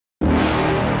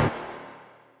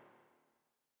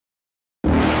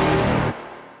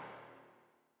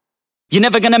You're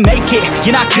never gonna make it,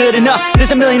 you're not good enough.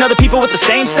 There's a million other people with the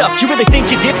same stuff. You really think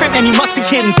you're different? Man, you must be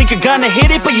kidding. Think you're gonna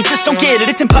hit it, but you just don't get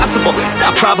it. It's impossible, it's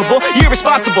not probable, you're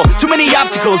irresponsible. Too many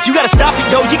obstacles, you gotta stop it,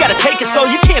 yo. You gotta take it slow,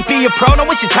 you can't be a pro. Don't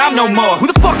waste your time no more. Who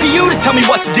the fuck are you to tell me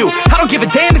what to do? I don't give a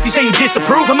damn if you say you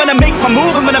disapprove. I'm gonna make my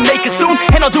move, I'm gonna make it soon.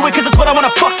 And I'll do it cause it's what I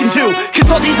wanna fucking do.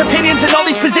 Cause all these opinions and all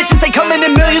these positions, they come in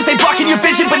millions, they blocking your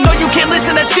vision. But no, you can't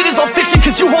listen, that shit is all fiction.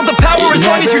 Cause you hold the power as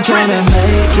long as you're dreaming.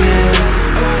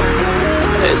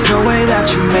 There's no way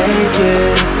that you make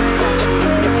it.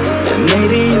 And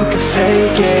maybe you can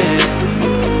fake it,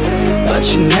 but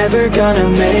you're never gonna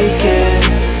make it.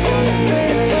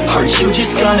 Are you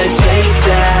just gonna take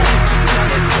that?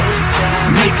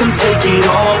 Make them take it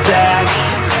all back.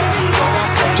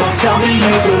 Don't tell me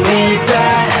you believe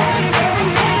that.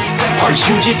 Are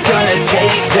you just gonna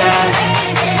take that?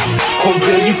 Or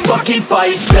will you fucking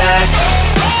fight back?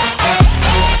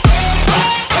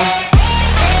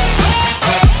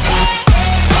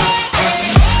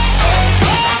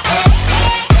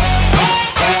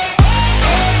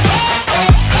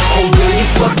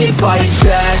 Fucking fight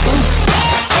back.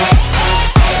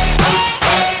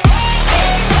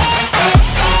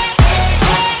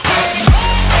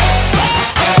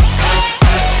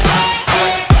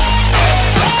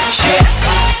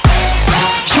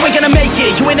 You ain't gonna make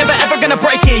it, you ain't never ever gonna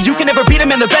break it. You can never beat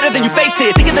them and they're better than you face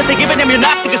it. Thinking that they give a damn, you're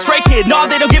not thinking straight, kid. No,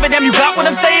 they don't give a damn, you got what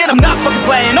I'm saying? I'm not fucking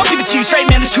playing, I'll give it to you straight,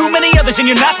 man. There's too many others and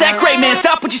you're not that great, man.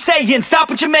 Stop what you're saying, stop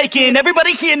what you're making.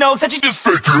 Everybody here knows that you just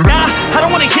faking. Nah, I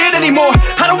don't wanna hear it anymore,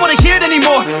 I don't wanna hear it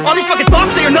anymore. All these fucking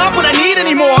thoughts, they are not what I need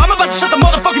anymore. I'm about to shut the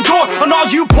motherfucking door on all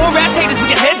you poor ass haters with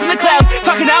your heads in the clouds,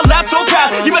 talking out loud so proud.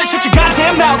 You better shut your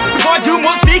goddamn mouth before I do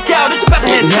more speak out. It's about to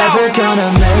head south. You're never gonna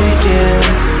make it.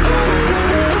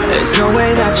 There's no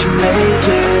way that you make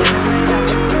it.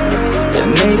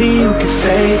 And maybe you can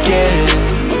fake it,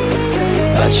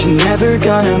 but you're never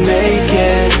gonna make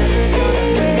it.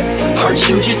 Are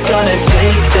you just gonna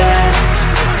take that?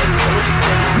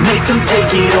 Make them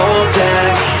take it all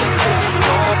back.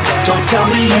 Don't tell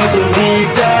me you believe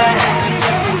that.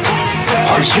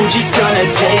 Are you just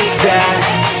gonna take that?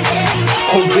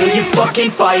 Or will you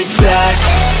fucking fight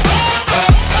back?